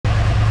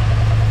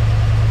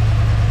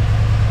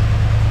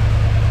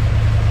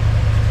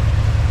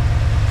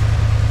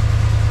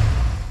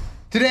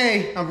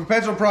Today on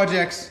Perpetual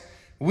Projects,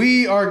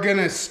 we are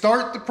gonna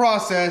start the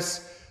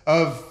process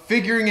of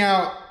figuring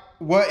out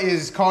what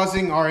is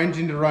causing our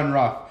engine to run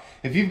rough.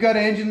 If you've got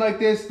an engine like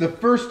this, the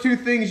first two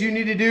things you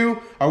need to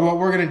do are what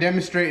we're gonna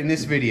demonstrate in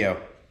this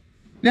video.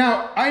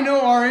 Now, I know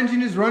our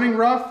engine is running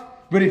rough,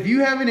 but if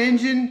you have an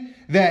engine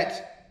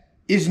that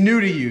is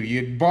new to you,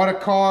 you bought a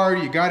car,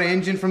 you got an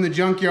engine from the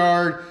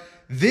junkyard,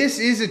 this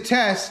is a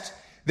test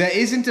that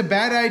isn't a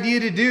bad idea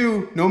to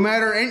do no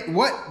matter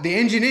what the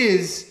engine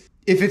is.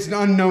 If it's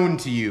unknown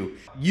to you,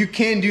 you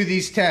can do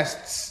these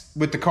tests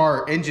with the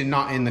car engine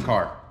not in the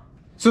car.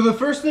 So the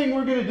first thing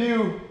we're gonna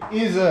do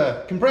is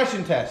a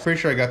compression test. Pretty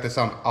sure I got this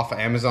off of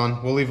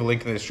Amazon. We'll leave a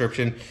link in the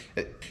description.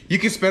 You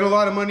can spend a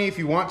lot of money if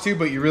you want to,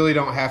 but you really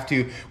don't have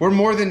to. We're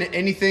more than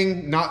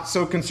anything not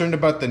so concerned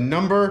about the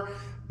number,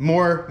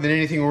 more than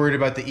anything worried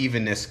about the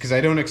evenness, because I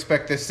don't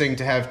expect this thing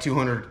to have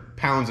 200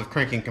 pounds of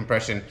cranking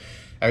compression.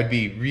 I would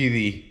be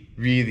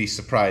really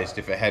surprised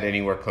if it had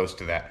anywhere close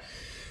to that.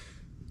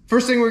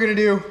 First thing we're gonna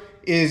do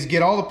is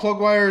get all the plug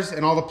wires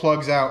and all the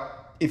plugs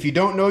out. If you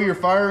don't know your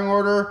firing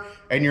order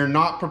and you're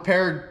not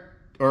prepared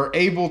or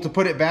able to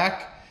put it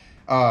back,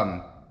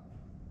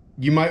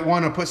 you might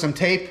wanna put some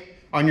tape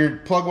on your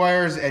plug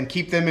wires and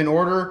keep them in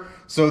order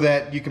so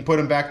that you can put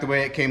them back the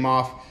way it came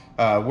off.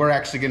 We're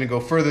actually gonna go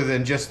further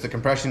than just the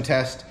compression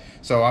test,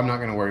 so I'm not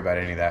gonna worry about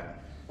any of that.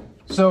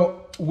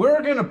 So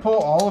we're gonna pull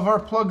all of our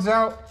plugs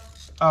out.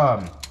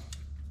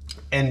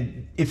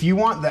 And if you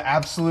want the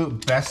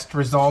absolute best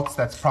results,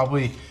 that's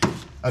probably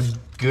a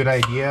good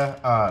idea.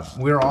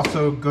 We're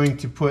also going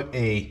to put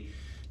a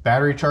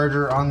battery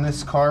charger on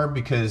this car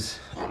because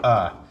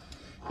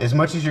as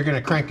much as you're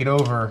gonna crank it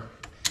over,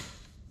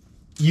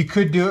 you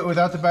could do it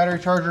without the battery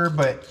charger,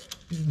 but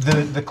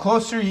the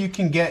closer you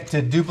can get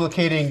to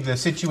duplicating the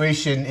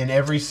situation in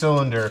every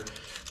cylinder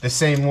the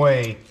same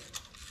way,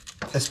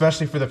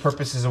 especially for the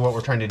purposes of what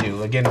we're trying to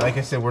do. Again, like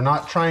I said, we're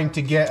not trying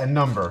to get a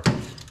number.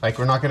 Like,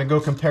 we're not gonna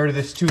go compare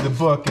this to the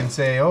book and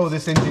say, oh,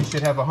 this engine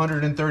should have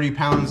 130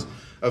 pounds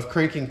of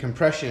cranking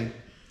compression.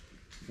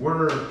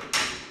 We're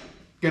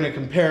gonna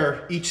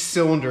compare each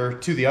cylinder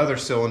to the other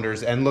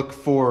cylinders and look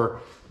for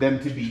them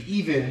to be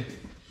even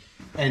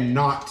and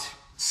not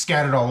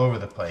scattered all over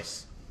the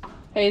place.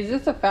 Hey, is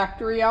this a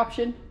factory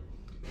option?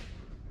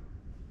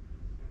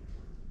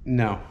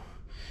 No,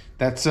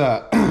 that's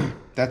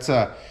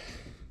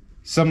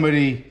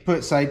somebody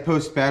put side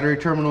post battery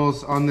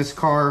terminals on this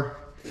car,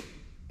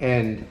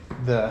 and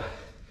the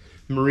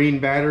marine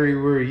battery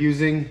we're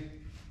using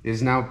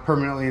is now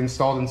permanently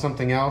installed in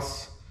something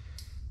else.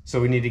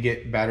 So we need to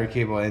get battery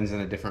cable ends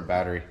in a different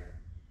battery.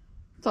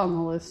 It's on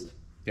the list.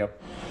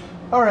 Yep.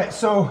 All right,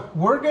 so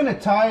we're gonna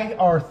tie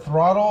our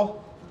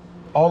throttle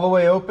all the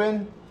way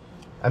open.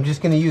 I'm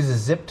just gonna use a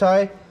zip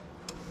tie,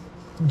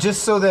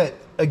 just so that,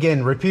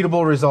 again,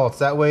 repeatable results.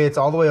 That way it's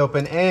all the way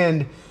open,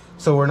 and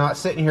so we're not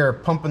sitting here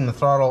pumping the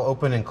throttle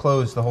open and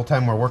closed the whole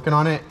time we're working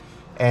on it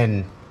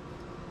and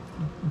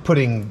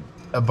putting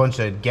a bunch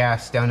of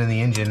gas down in the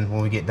engine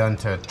when we get done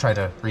to try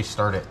to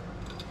restart it.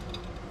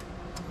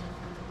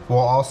 We'll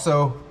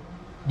also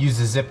use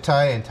a zip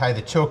tie and tie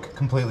the choke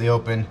completely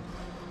open.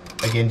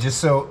 Again, just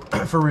so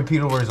for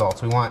repeatable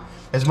results. We want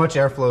as much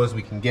airflow as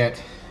we can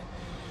get.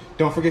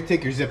 Don't forget to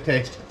take your zip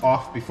tie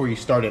off before you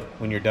start it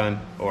when you're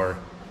done, or,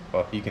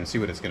 well, you can see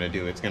what it's gonna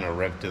do. It's gonna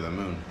rev to the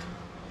moon.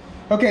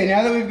 Okay,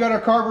 now that we've got our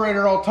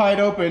carburetor all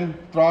tied open,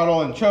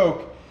 throttle and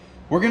choke,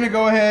 we're gonna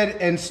go ahead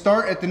and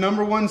start at the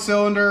number 1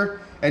 cylinder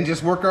and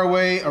just work our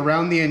way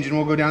around the engine.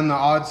 We'll go down the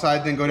odd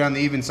side, then go down the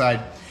even side.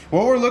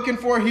 What we're looking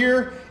for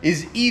here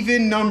is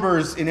even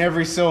numbers in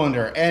every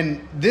cylinder.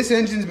 And this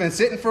engine's been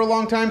sitting for a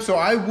long time, so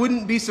I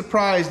wouldn't be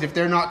surprised if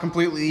they're not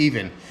completely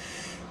even.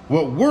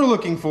 What we're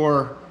looking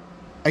for,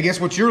 I guess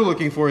what you're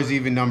looking for, is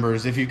even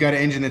numbers. If you've got an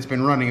engine that's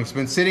been running, if it's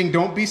been sitting,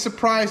 don't be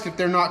surprised if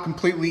they're not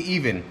completely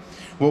even.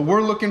 What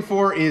we're looking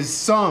for is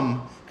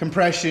some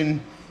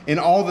compression in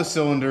all the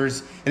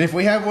cylinders, and if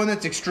we have one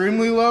that's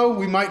extremely low,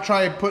 we might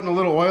try putting a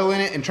little oil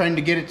in it and trying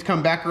to get it to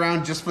come back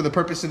around just for the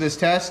purpose of this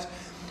test.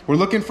 We're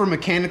looking for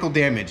mechanical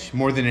damage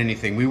more than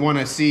anything. We want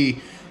to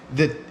see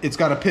that it's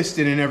got a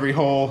piston in every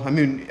hole. I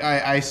mean,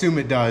 I assume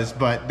it does,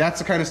 but that's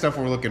the kind of stuff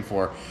we're looking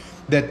for.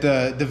 That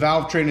the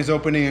valve train is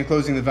opening and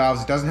closing the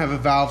valves. It doesn't have a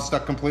valve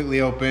stuck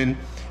completely open,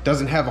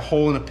 doesn't have a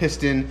hole in a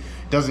piston,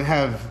 doesn't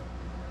have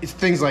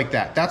things like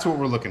that. That's what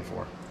we're looking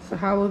for. So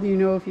how will you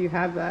know if you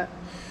have that?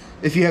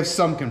 If you have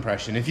some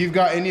compression. If you've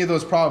got any of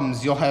those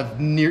problems, you'll have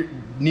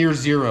near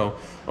zero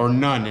or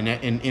none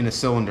in a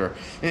cylinder.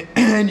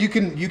 And you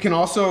can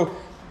also,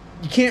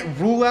 you can't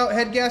rule out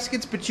head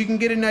gaskets, but you can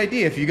get an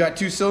idea. If you got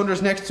 2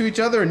 cylinders next to each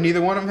other and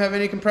neither one of them have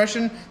any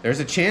compression, there's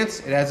a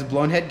chance it has a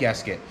blown head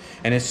gasket.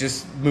 And it's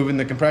just moving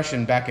the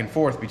compression back and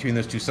forth between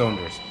those 2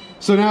 cylinders.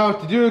 So now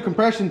to do a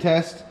compression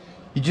test,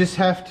 you just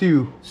have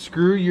to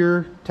screw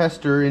your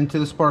tester into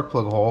the spark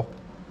plug hole,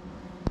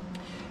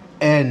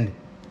 and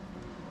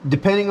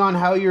depending on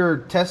how your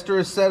tester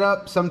is set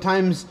up,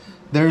 sometimes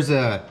there's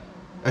a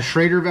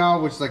Schrader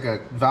valve, which is like a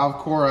valve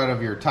core out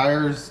of your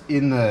tires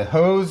in the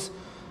hose.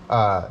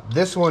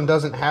 This one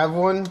doesn't have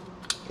one.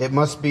 it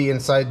must be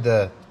inside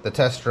the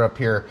tester up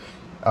here.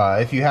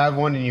 If you have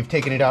one and you've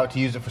taken it out to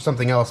use it for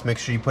something else, make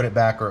sure you put it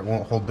back or it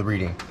won't hold the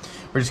reading.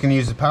 We're just going to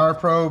use the power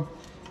probe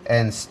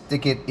and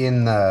stick it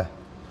in the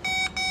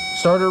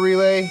starter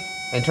relay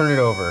and turn it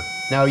over.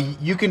 Now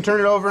you can turn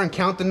it over and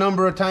count the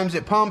number of times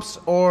it pumps,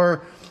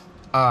 or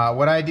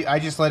what I do, I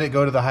just let it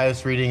go to the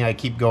highest reading. I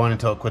keep going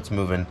until it quits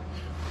moving,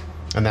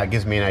 and that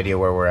gives me an idea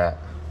where we're at.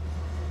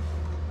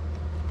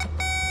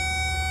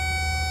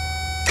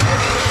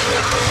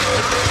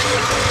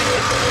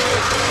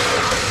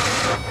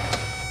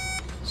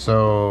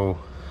 So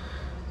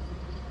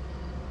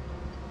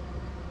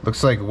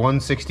looks like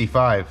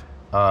 165.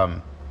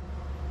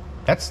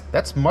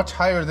 That's much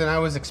higher than I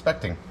was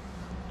expecting.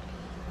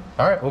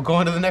 All right, we'll go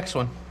on to the next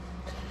one.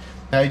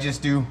 Now you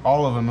just do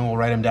all of them and we'll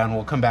write them down.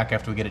 We'll come back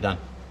after we get it done.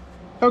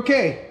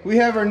 Okay, we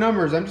have our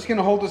numbers. I'm just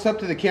gonna hold this up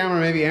to the camera.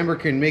 Maybe Amber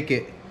can make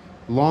it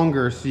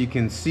longer so you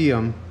can see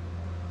them.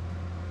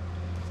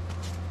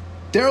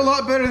 They're a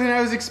lot better than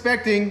I was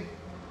expecting.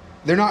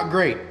 They're not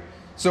great.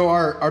 So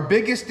our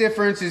biggest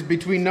difference is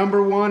between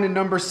number 1 and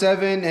number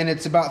 7, and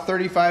it's about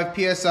 35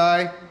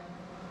 PSI,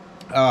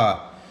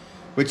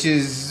 which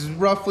is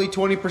roughly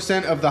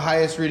 20% of the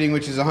highest reading,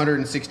 which is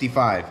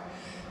 165.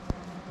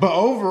 But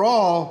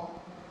overall,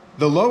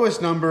 the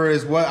lowest number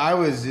is what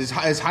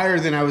is higher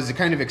than I was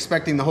kind of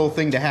expecting the whole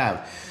thing to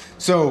have.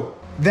 So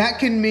that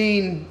can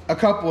mean a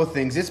couple of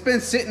things. It's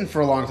been sitting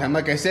for a long time.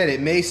 Like I said,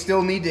 it may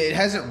still need to, it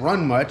hasn't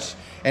run much.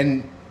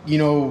 And you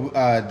know,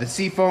 the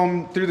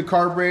seafoam through the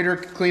carburetor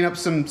could clean up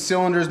some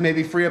cylinders,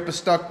 maybe free up a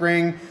stuck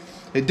ring.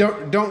 I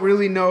don't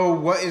really know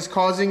what is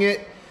causing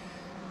it.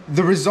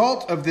 The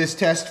result of this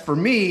test for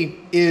me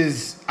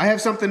is I have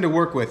something to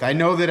work with. I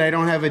know that I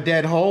don't have a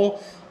dead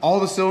hole. All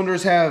the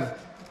cylinders have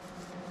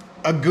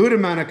a good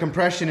amount of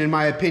compression, in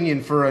my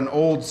opinion, for an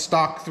old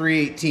stock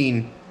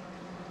 318.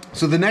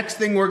 So the next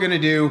thing we're gonna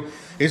do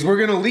is we're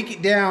gonna leak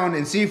it down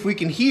and see if we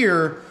can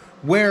hear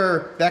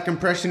where that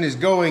compression is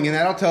going, and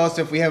that'll tell us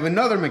if we have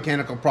another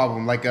mechanical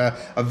problem, like a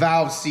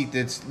valve seat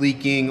that's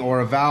leaking, or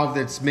a valve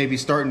that's maybe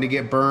starting to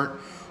get burnt,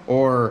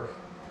 or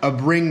a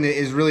ring that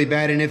is really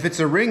bad. And if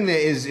it's a ring that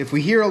is, if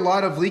we hear a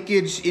lot of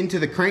leakage into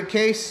the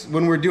crankcase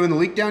when we're doing the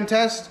leak down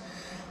test,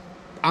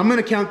 I'm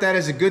gonna count that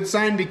as a good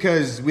sign,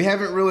 because we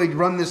haven't really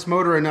run this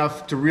motor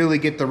enough to really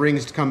get the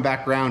rings to come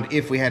back around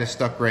if we had a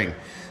stuck ring.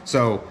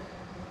 So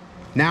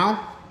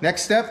now,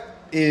 next step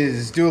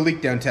is do a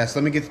leak down test.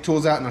 Let me get the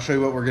tools out and I'll show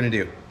you what we're gonna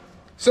do.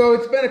 So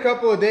it's been a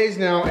couple of days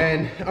now,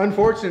 and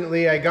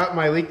unfortunately I got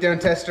my leak down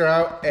tester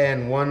out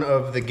and one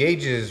of the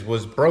gauges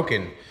was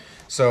broken.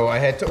 So I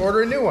had to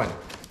order a new one.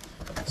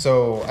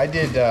 So I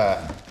did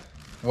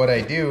what I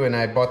do, and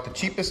I bought the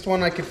cheapest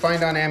one I could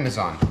find on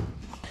Amazon.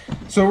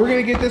 So we're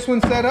gonna get this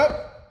one set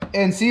up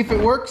and see if it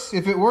works.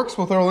 If it works,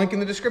 we'll throw a link in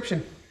the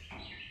description.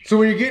 So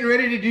when you're getting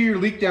ready to do your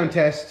leak down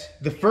test,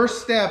 the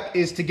first step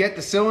is to get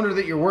the cylinder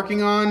that you're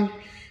working on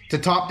to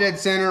top dead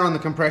center on the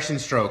compression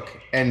stroke.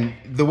 And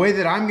the way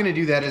that I'm gonna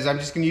do that is I'm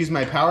just gonna use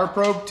my power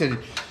probe to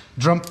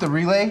jump the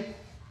relay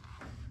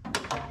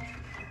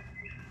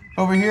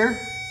over here.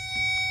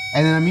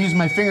 And then I'm using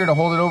my finger to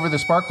hold it over the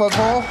spark plug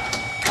hole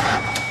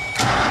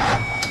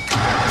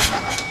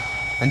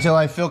until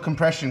I feel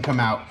compression come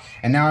out.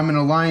 And now I'm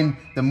gonna line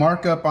the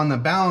markup on the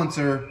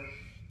balancer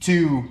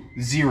to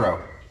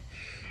 0.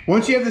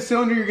 Once you have the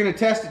cylinder you're gonna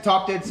test at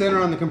top dead center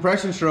on the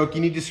compression stroke,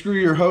 you need to screw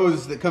your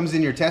hose that comes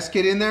in your test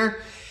kit in there.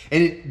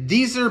 And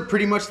these are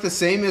pretty much the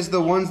same as the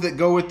ones that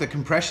go with the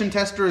compression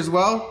tester as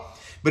well.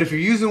 But if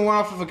you're using one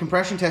off of a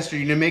compression tester,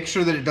 you need to make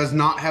sure that it does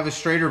not have a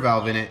straighter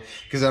valve in it,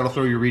 because that'll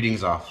throw your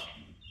readings off.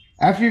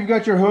 After you've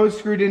got your hose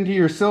screwed into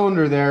your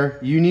cylinder there,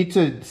 you need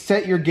to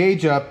set your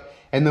gauge up.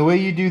 And the way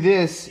you do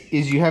this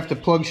is you have to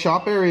plug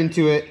shop air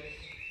into it,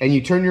 and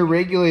you turn your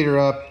regulator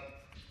up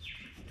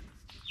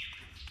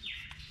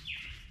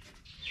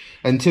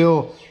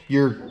until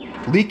your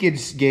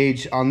leakage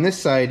gauge on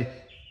this side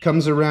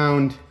comes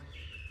around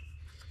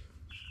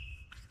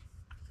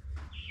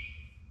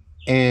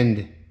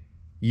and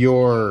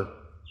your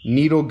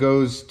needle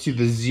goes to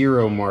the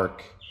 0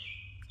 mark.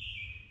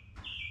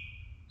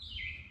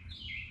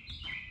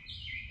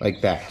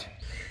 Like that.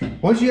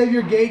 Once you have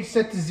your gauge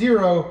set to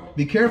 0,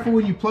 be careful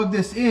when you plug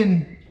this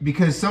in,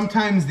 because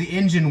sometimes the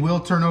engine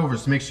will turn over.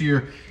 So make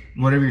sure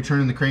whatever you're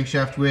turning the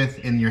crankshaft with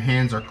and your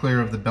hands are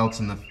clear of the belts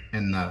and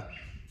the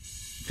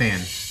fan.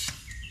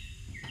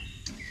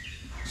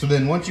 So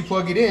then once you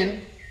plug it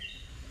in,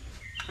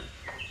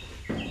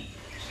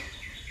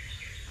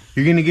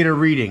 you're gonna get a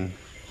reading.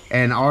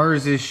 And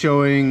ours is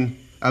showing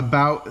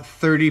about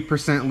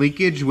 30%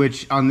 leakage,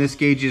 which on this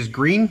gauge is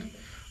green.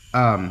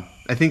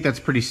 I think that's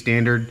pretty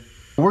standard.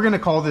 We're gonna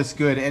call this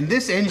good. And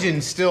this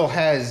engine still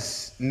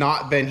has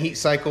not been heat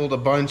cycled a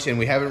bunch, and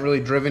we haven't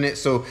really driven it,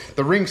 so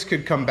the rings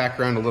could come back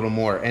around a little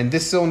more. And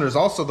this cylinder is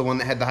also the one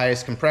that had the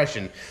highest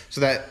compression,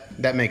 so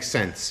that makes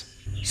sense.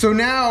 So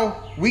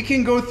now we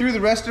can go through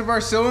the rest of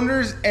our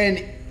cylinders,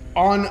 and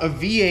on a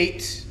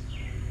V8,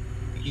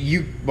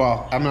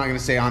 well, I'm not gonna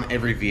say on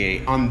every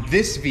V8, on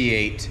this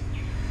V8,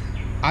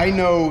 I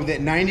know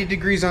that 90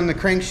 degrees on the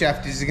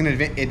crankshaft is going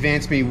to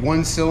advance me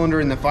 1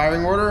 cylinder in the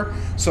firing order,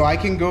 so I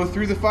can go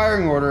through the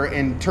firing order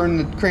and turn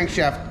the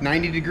crankshaft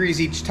 90 degrees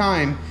each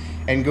time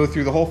and go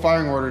through the whole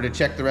firing order to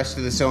check the rest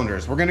of the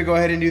cylinders. We're going to go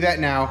ahead and do that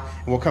now,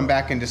 and we'll come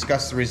back and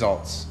discuss the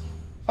results.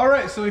 All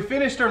right, so we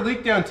finished our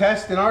leak down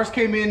test, and ours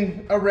came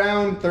in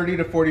around 30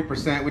 to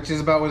 40%, which is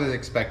about what I was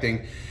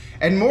expecting.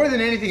 And more than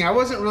anything, I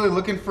wasn't really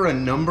looking for a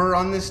number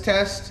on this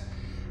test.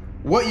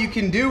 What you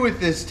can do with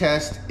this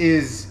test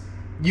is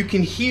you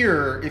can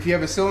hear, if you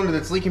have a cylinder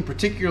that's leaking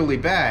particularly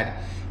bad,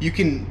 you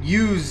can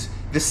use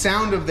the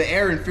sound of the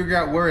air and figure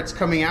out where it's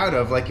coming out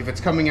of. Like if it's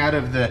coming out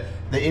of the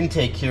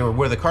intake here,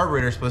 where the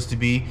carburetor is supposed to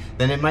be,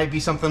 then it might be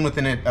something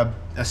within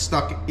a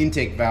stuck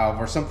intake valve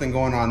or something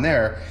going on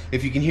there.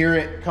 If you can hear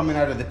it coming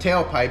out of the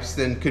tailpipes,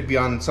 then it could be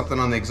on something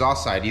on the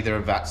exhaust side, either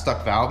a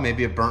stuck valve,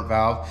 maybe a burnt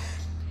valve.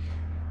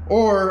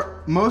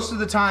 Or most of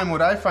the time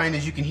what I find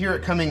is you can hear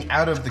it coming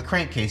out of the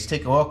crankcase.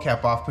 Take a oil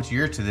cap off, put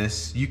your ear to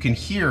this. You can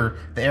hear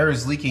the air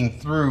is leaking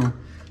through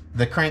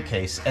the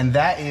crankcase. And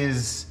that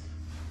is,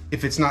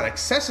 if it's not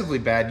excessively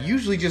bad,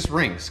 usually just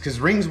rings, because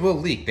rings will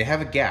leak. They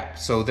have a gap,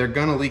 so they're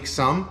gonna leak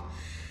some.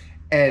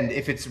 And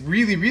if it's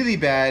really, really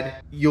bad,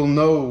 you'll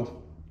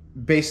know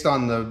based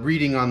on the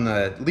reading on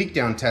the leak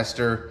down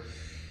tester,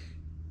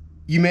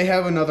 you may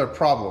have another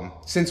problem.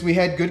 Since we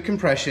had good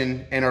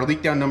compression and our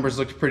leak down numbers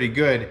looked pretty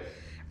good,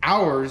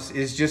 ours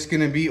is just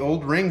gonna be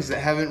old rings that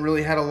haven't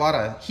really had a lot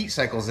of heat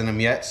cycles in them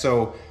yet.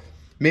 So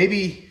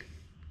maybe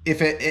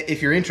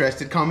if you're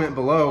interested, comment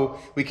below.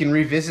 We can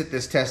revisit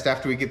this test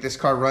after we get this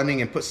car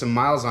running and put some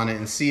miles on it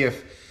and see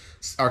if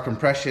our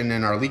compression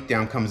and our leak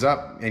down comes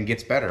up and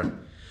gets better.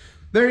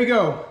 There you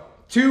go.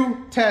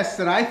 2 tests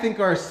that I think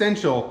are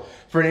essential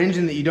for an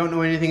engine that you don't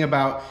know anything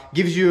about.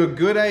 Gives you a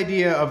good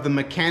idea of the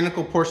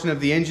mechanical portion of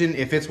the engine,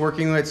 if it's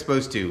working the way it's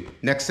supposed to.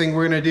 Next thing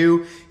we're gonna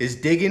do is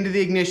dig into the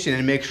ignition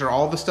and make sure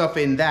all the stuff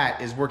in that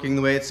is working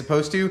the way it's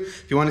supposed to.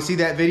 If you wanna see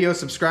that video,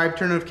 subscribe,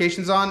 turn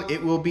notifications on.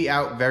 It will be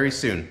out very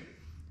soon.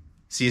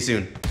 See you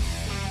soon.